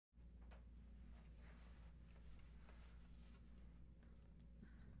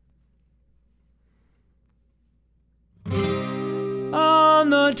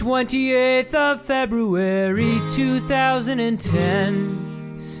On 28th of February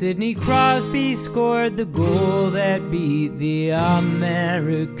 2010, Sidney Crosby scored the goal that beat the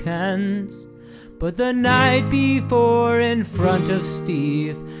Americans. But the night before, in front of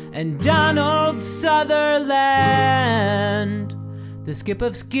Steve and Donald Sutherland, the skip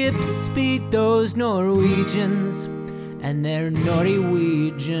of skips beat those Norwegians and their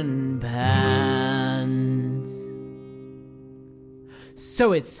Norwegian pants.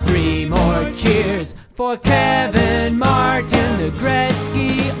 So it's 3 more cheers for Kevin Martin, the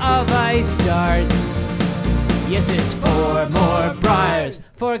Gretzky of ice darts. Yes, it's 4 more briars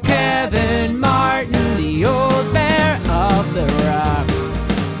for Kevin Martin, the old bear of the rock.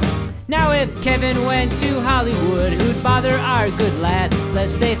 Now if Kevin went to Hollywood, who'd bother our good lad,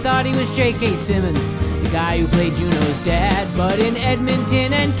 lest they thought he was J.K. Simmons, the guy who played Juno's dad. But in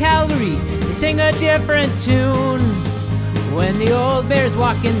Edmonton and Calgary, they sing a different tune. When the old bear's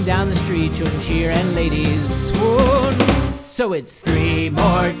walking down the street, children cheer and ladies swoon. So it's 3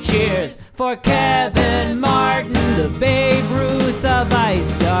 more cheers for Kevin Martin, the Babe Ruth of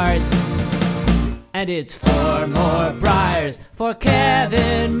ice darts. And it's 4 more briars for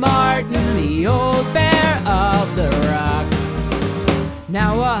Kevin Martin, the old bear of the rock.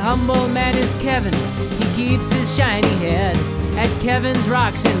 Now a humble man is Kevin, he keeps his shiny head at Kevin's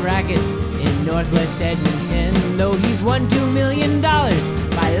Rocks and Rackets in Northwest Edmonton. Though he's won $2 million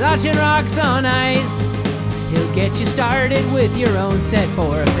by launching rocks on ice, he'll get you started with your own set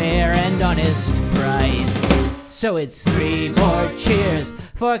for a fair and honest price. So it's 3 more cheers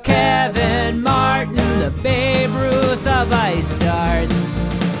for Kevin Martin, the Babe Ruth of ice darts.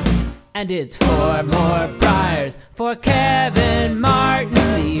 And it's 4 more briars for Kevin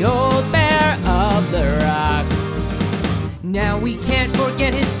Martin, the old bear of the rock. Now we can't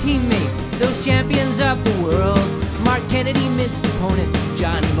forget his teammates, those champions of the world. Mark Kennedy minced opponents,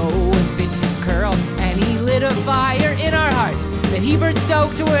 Johnny Moe was fit to curl, and he lit a fire in our hearts that Hebert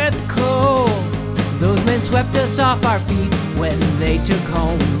stoked with coal. Those men swept us off our feet when they took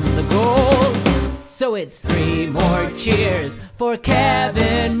home the gold. So it's 3 more cheers for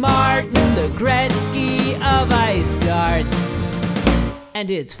Kevin Martin, the Gretzky of ice darts. And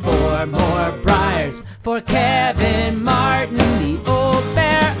it's 4 more briars for Kevin Martin, the old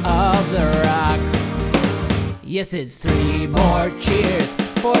bear of the rock. Yes, it's 3 more cheers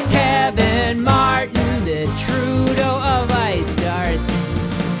for Kevin Martin, the Trudeau of ice darts.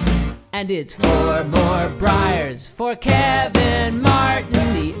 And it's 4 more briars for Kevin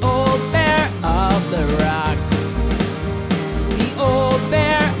Martin, the old bear of the rock.